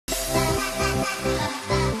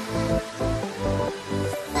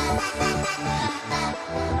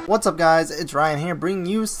What's up, guys? It's Ryan here, bringing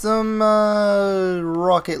you some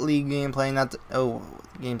Rocket League gameplay. Oh,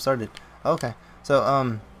 game started. Okay,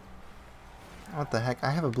 so what the heck? I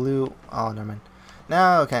have a blue. Oh, never mind.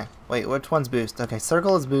 Now, okay. Wait, which one's boost? Okay,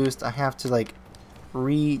 circle is boost. I have to like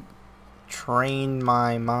retrain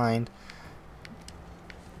my mind.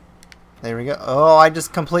 There we go. Oh, I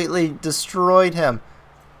just completely destroyed him.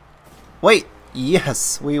 Wait,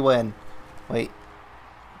 yes, we win. Wait,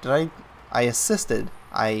 did I assisted?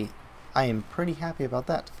 I am pretty happy about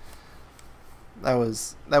that. That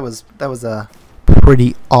was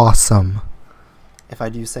pretty awesome, if I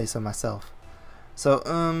do say so myself.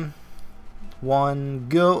 So one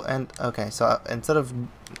go, and okay, so instead of,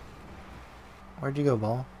 where'd you go,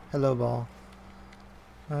 ball? Hello, ball.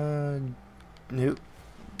 Nope.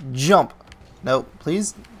 Jump. Nope,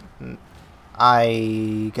 please.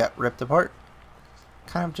 I got ripped apart.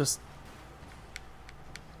 Kind of just.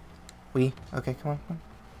 Okay, come on.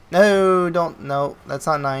 No, don't. No, that's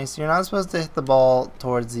not nice. You're not supposed to hit the ball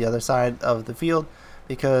towards the other side of the field,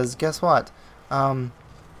 because guess what?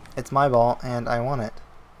 It's my ball and I want it.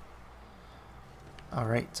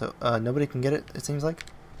 Alright, so nobody can get it, it seems like.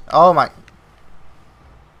 Oh my.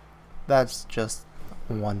 That's just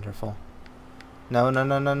wonderful. No. There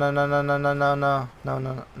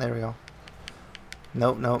we go.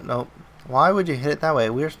 Nope. Why would you hit it that way?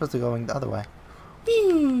 We were supposed to go going the other way.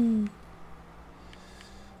 Whee!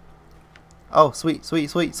 Oh, sweet.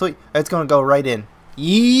 It's gonna go right in.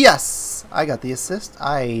 Yes! I got the assist.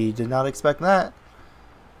 I did not expect that.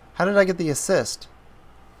 How did I get the assist?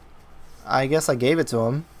 I guess I gave it to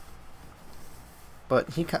him. But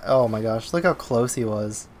he... Oh my gosh, look how close he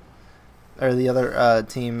was. Or the other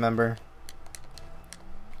team member.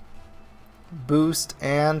 Boost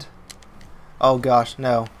and... Oh gosh,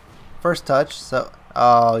 no. First touch, so...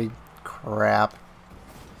 Oh, crap.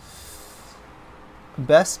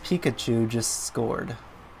 Best Pikachu just scored.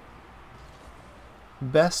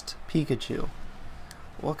 Best Pikachu.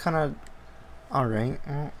 What kind of... Alright.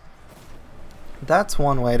 That's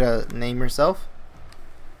one way to name yourself.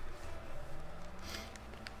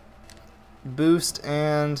 Boost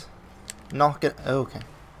and... Not get... Okay.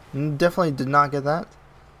 Definitely did not get that.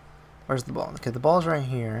 Where's the ball? Okay, the ball's right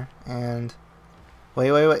here. And... Wait.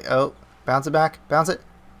 Oh. Bounce it back. Bounce it.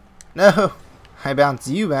 No! I bounced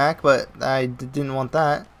you back, but I didn't want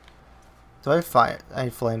that. Do I fire? I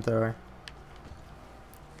flamethrower.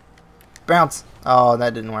 Bounce! Oh,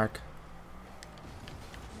 that didn't work.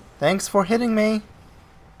 Thanks for hitting me.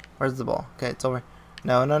 Where's the ball? Okay, it's over.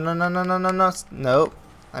 No. Nope.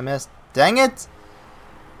 I missed. Dang it!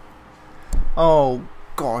 Oh,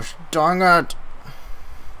 gosh, dang it!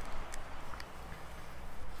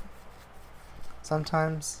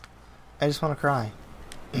 Sometimes I just want to cry.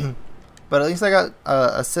 But at least I got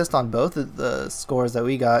assist on both of the scores that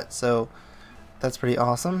we got, so that's pretty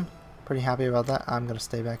awesome. Pretty happy about that. I'm gonna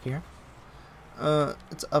stay back here.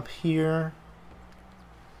 It's up here.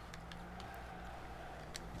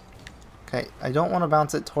 Okay, I don't want to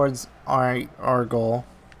bounce it towards our goal.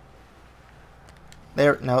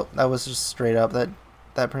 There, nope, that was just straight up. That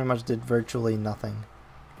pretty much did virtually nothing.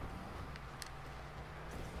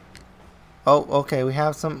 Oh, okay, we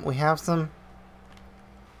have some.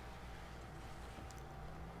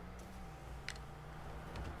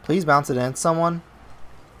 Please bounce it in, someone.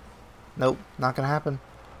 Nope, not gonna happen.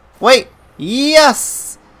 Wait!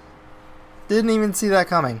 Yes! Didn't even see that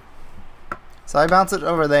coming. So I bounce it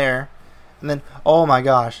over there, and then, oh my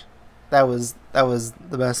gosh, that was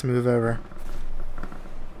the best move ever.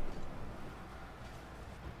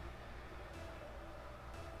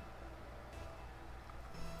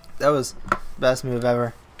 That was the best move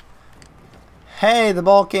ever. Hey, the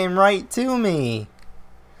ball came right to me.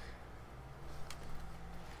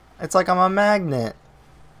 It's like I'm a magnet.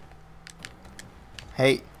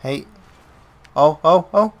 Hey.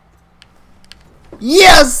 Oh.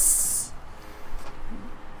 Yes!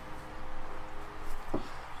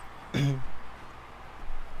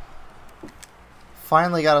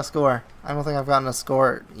 Finally got a score. I don't think I've gotten a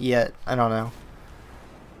score yet. I don't know.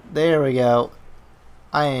 There we go.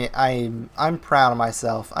 I'm proud of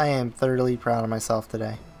myself. I am thoroughly proud of myself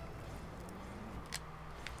today.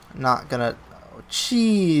 Not gonna...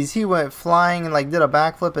 Jeez, he went flying and like did a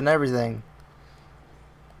backflip and everything.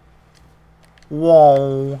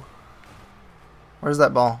 Whoa. Where's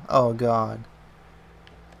that ball? Oh god.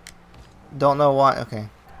 Don't know why. Okay.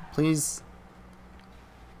 Please.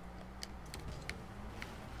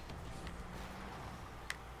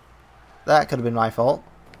 That could have been my fault.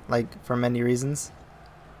 Like, for many reasons.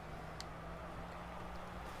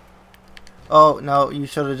 Oh, no, you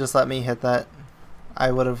should have just let me hit that.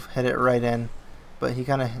 I would have hit it right in. but he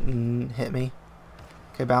kind of hit me.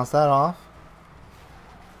 Okay, bounce that off.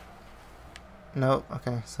 Nope.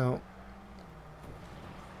 Okay, so.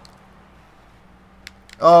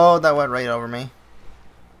 Oh, that went right over me.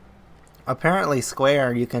 Apparently,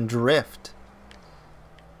 Square, you can drift.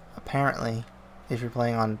 Apparently, if you're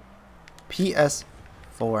playing on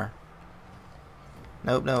PS4.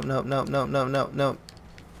 Nope, nope, nope, nope, nope, nope, nope, nope.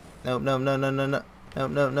 Nope, nope, no, no, no, no.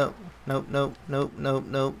 Nope, nope, nope. Nope, nope, nope, nope,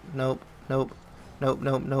 nope, nope, nope. Nope,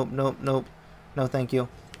 nope, nope, nope, nope. No, thank you.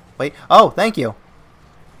 Wait. Oh, thank you.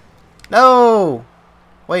 No!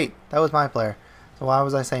 Wait, that was my player. So why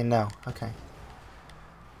was I saying no? Okay.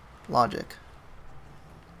 Logic.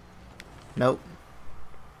 Nope.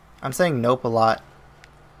 I'm saying nope a lot.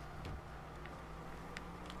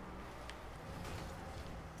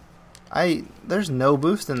 There's no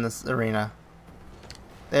boost in this arena.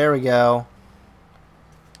 There we go.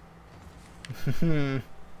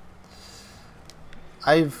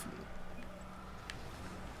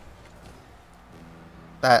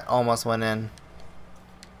 That almost went in.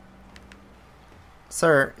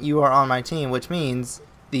 Sir, you are on my team, which means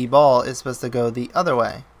the ball is supposed to go the other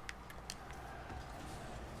way.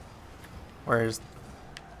 Where's...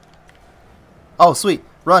 Oh, sweet.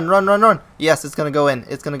 Run, run, run, run. Yes, it's going to go in.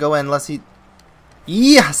 It's going to go in unless he...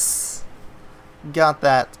 Yes! Got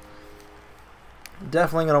that.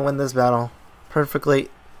 Definitely going to win this battle. Perfectly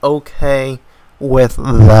okay with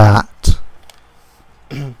that.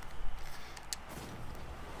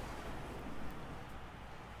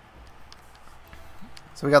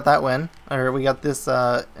 So we got that win. Or we got this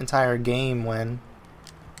entire game win.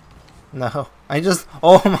 No.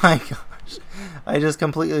 Oh my gosh. I just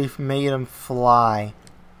completely made him fly.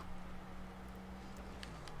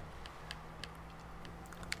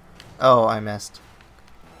 Oh, I missed.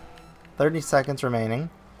 30 seconds remaining.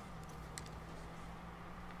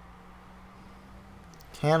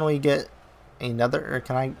 Can we get another, or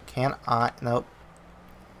can I, nope.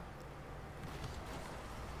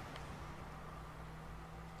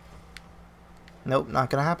 Nope, not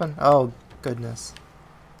gonna happen. Oh, goodness.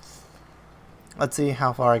 Let's see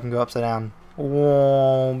how far I can go upside down.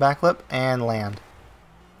 Whoa, backflip and land.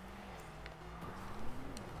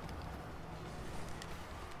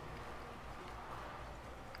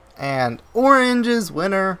 And orange is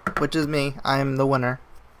winner, which is me. I'm the winner.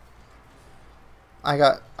 I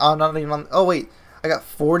got, oh, not even on, oh wait, I got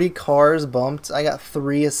 40 cars bumped. I got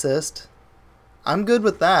 3 assists. I'm good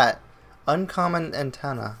with that. Uncommon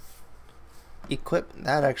antenna. Equip,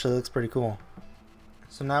 that actually looks pretty cool.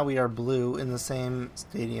 So now we are blue in the same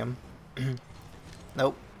stadium.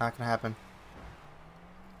 Nope, not gonna happen.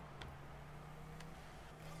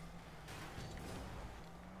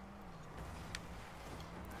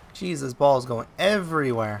 Jeez, this ball is going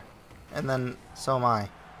everywhere. And then, so am I.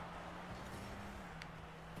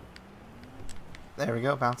 There we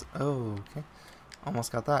go, bounce. Oh, okay.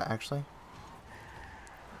 Almost got that, actually.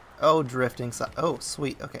 Oh, drifting. Oh,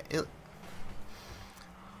 sweet. Okay.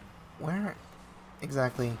 Where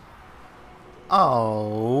exactly?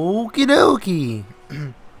 Okie dokie.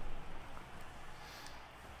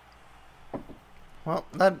 Well,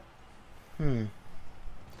 that...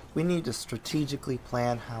 We need to strategically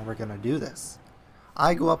plan how we're gonna do this.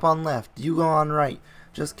 I go up on left, you go on right.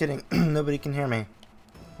 Just kidding. Nobody can hear me.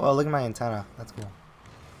 Well, look at my antenna. That's cool.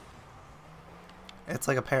 It's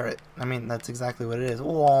like a parrot. I mean, that's exactly what it is.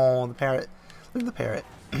 Whoa, the parrot. Look at the parrot.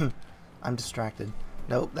 I'm distracted.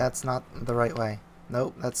 Nope, that's not the right way.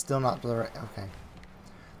 Nope, that's still not the right... Okay.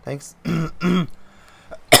 Thanks.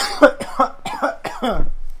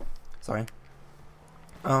 Sorry.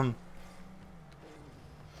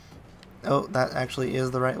 Oh, that actually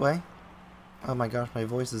is the right way? Oh my gosh, my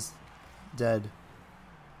voice is dead.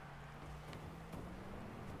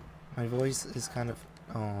 My voice is kind of...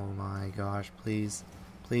 Oh my gosh, please.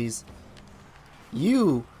 Please.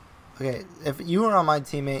 You... Okay, if you were on my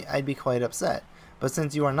teammate, I'd be quite upset. But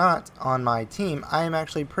since you are not on my team, I am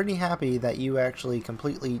actually pretty happy that you actually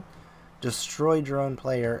completely destroyed your own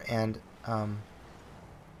player and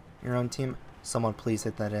your own team. Someone please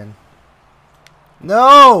hit that in.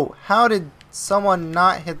 No! How did someone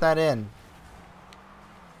not hit that in?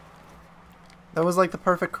 That was like the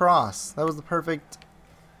perfect cross. That was the perfect...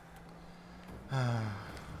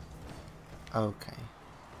 Okay.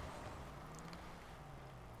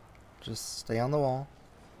 Just stay on the wall.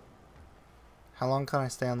 How long can I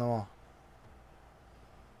stay on the wall?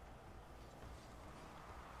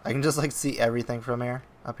 I can just like see everything from here,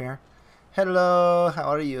 up here. Hello, how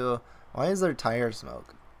are you? Why is there tire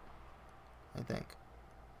smoke? I think.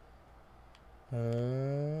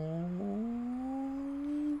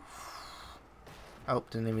 Oh,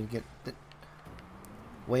 didn't even get...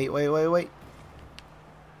 Wait, wait, wait, wait.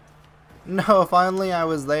 No, finally I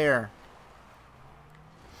was there.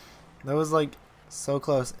 That was like so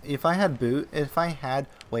close. If I had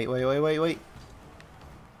wait, wait, wait, wait, wait.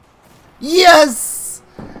 Yes!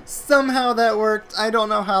 Somehow that worked. I don't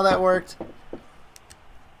know how that worked.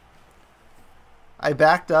 I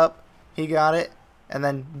backed up. He got it, and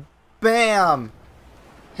then bam!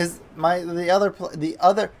 The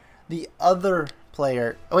other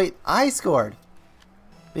player. Oh, wait, I scored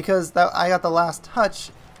because I got the last touch,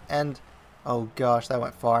 and oh gosh, that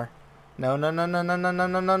went far. No, no, no, no, no, no, no,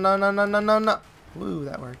 no, no, no, no, no, no, no, no. Woo,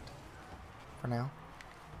 that worked. For now.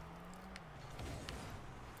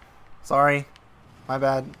 Sorry. My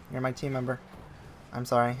bad. You're my team member. I'm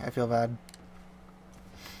sorry. I feel bad.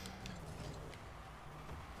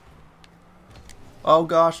 Oh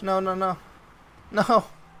gosh, no, no, no. No.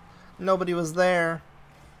 Nobody was there.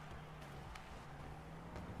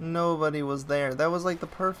 Nobody was there. That was like the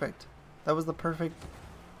perfect. That was the perfect.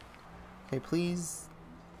 Okay, please.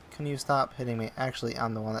 Can you stop hitting me? Actually,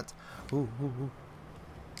 I'm the one that's... Ooh, ooh, ooh.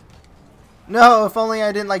 No, if only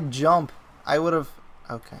I didn't like jump. I would have...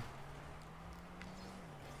 Okay.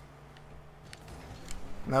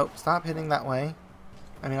 Nope, stop hitting that way.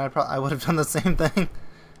 I mean, I would have done the same thing.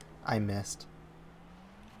 I missed.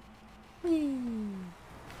 Whee.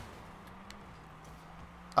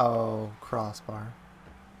 Oh, crossbar.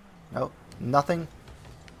 Nope, nothing.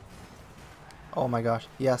 Oh my gosh.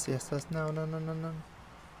 Yes, yes, yes. No, no, no, no, no.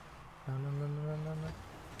 No, no, no, no, no,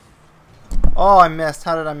 no. Oh, I missed.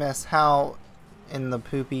 How did I miss? How in the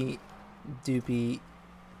poopy doopy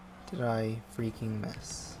did I freaking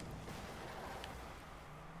miss?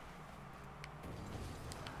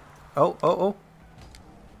 Oh, oh, oh.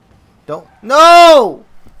 Don't. No!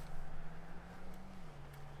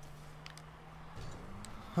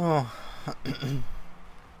 Oh.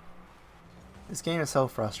 This game is so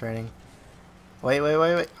frustrating. Wait, wait,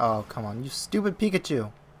 wait, wait. Oh, come on. You stupid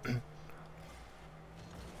Pikachu.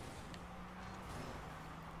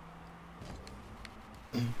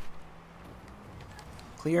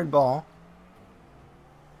 Cleared ball.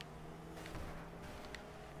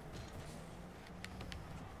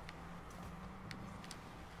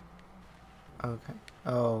 Okay.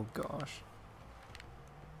 Oh gosh.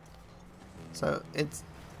 So it's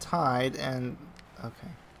tied and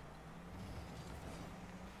okay.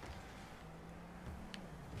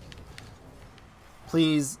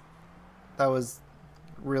 Please. That was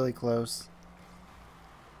really close.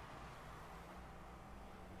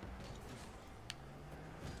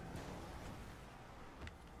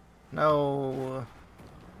 No.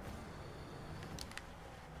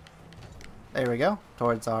 There we go.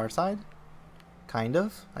 Towards our side. Kind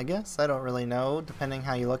of, I guess. I don't really know, depending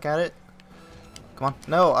how you look at it. Come on.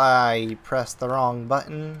 No, I pressed the wrong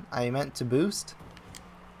button. I meant to boost,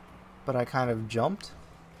 but I kind of jumped.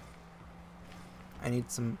 I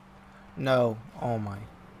need some... No. Oh my.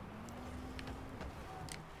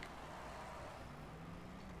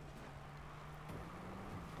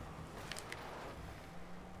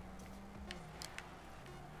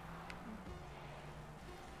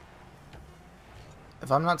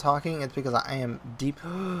 If I'm not talking, it's because I am deep...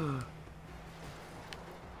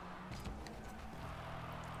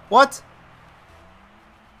 What?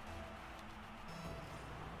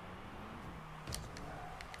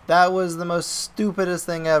 That was the most stupidest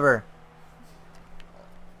thing ever.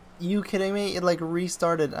 You kidding me? It like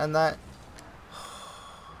restarted and that...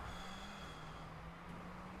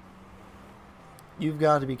 You've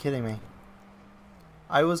got to be kidding me.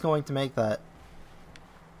 I was going to make that.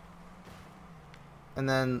 And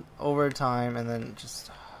then overtime and then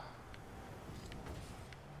just...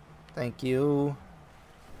 Thank you.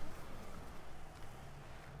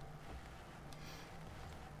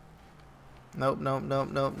 Nope, nope, nope,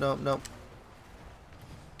 nope, nope, nope.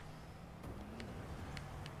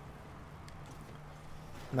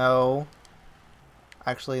 No.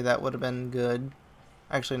 Actually, that would have been good.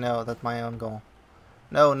 Actually, no, that's my own goal.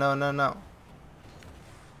 No, no, no, no.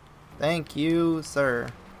 Thank you, sir.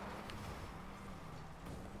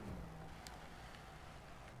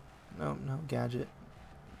 No, no, gadget.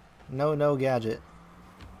 No, no, gadget.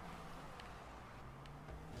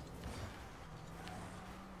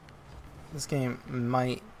 This game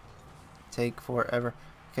might take forever.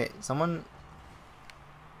 Okay, someone...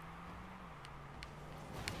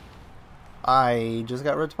 I just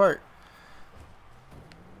got ripped apart.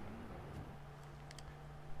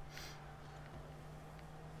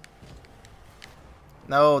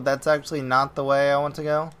 No, that's actually not the way I want to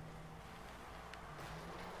go.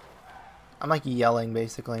 I'm like yelling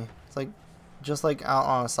basically. It's like just like out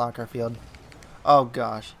on a soccer field. Oh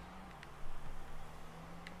gosh.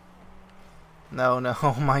 No, no.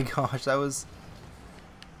 Oh my gosh, that was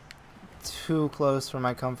too close for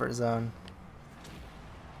my comfort zone.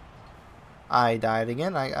 I died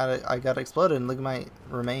again. I got exploded, and look at my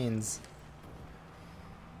remains.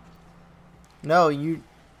 No, you.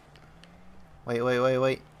 Wait.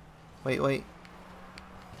 Wait.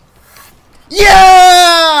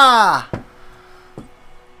 Yeah!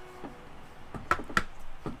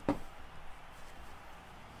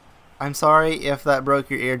 I'm sorry if that broke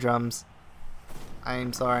your eardrums. I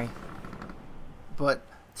am sorry. But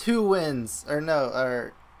 2 wins. Or no,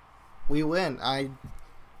 or we win.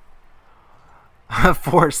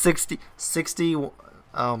 For 60,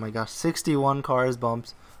 oh my gosh, 61 cars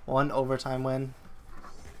bumps, 1 overtime win.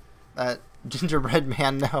 That gingerbread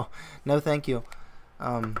man, no thank you.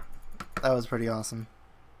 That was pretty awesome.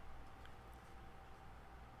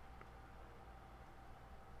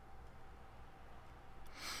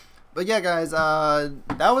 But yeah, guys,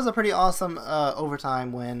 that was a pretty awesome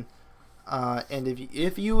overtime win. And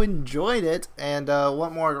if you enjoyed it and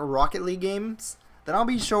want more Rocket League games, then I'll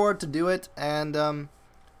be sure to do it. And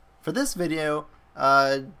for this video,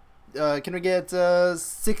 can we get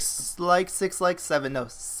 6 likes? 6 likes? 7? No,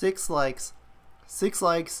 6 likes. 6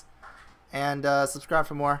 likes. And subscribe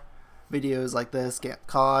for more videos like this. Get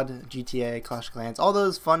COD, GTA, Clash of Clans, all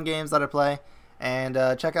those fun games that I play. And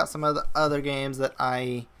check out some of the other games that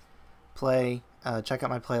I play. Check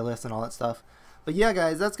out my playlist and all that stuff. But yeah,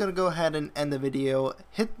 guys, that's gonna go ahead and end the video.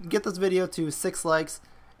 Get this video to 6 likes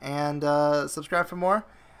and subscribe for more.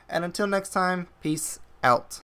 And until next time, peace out.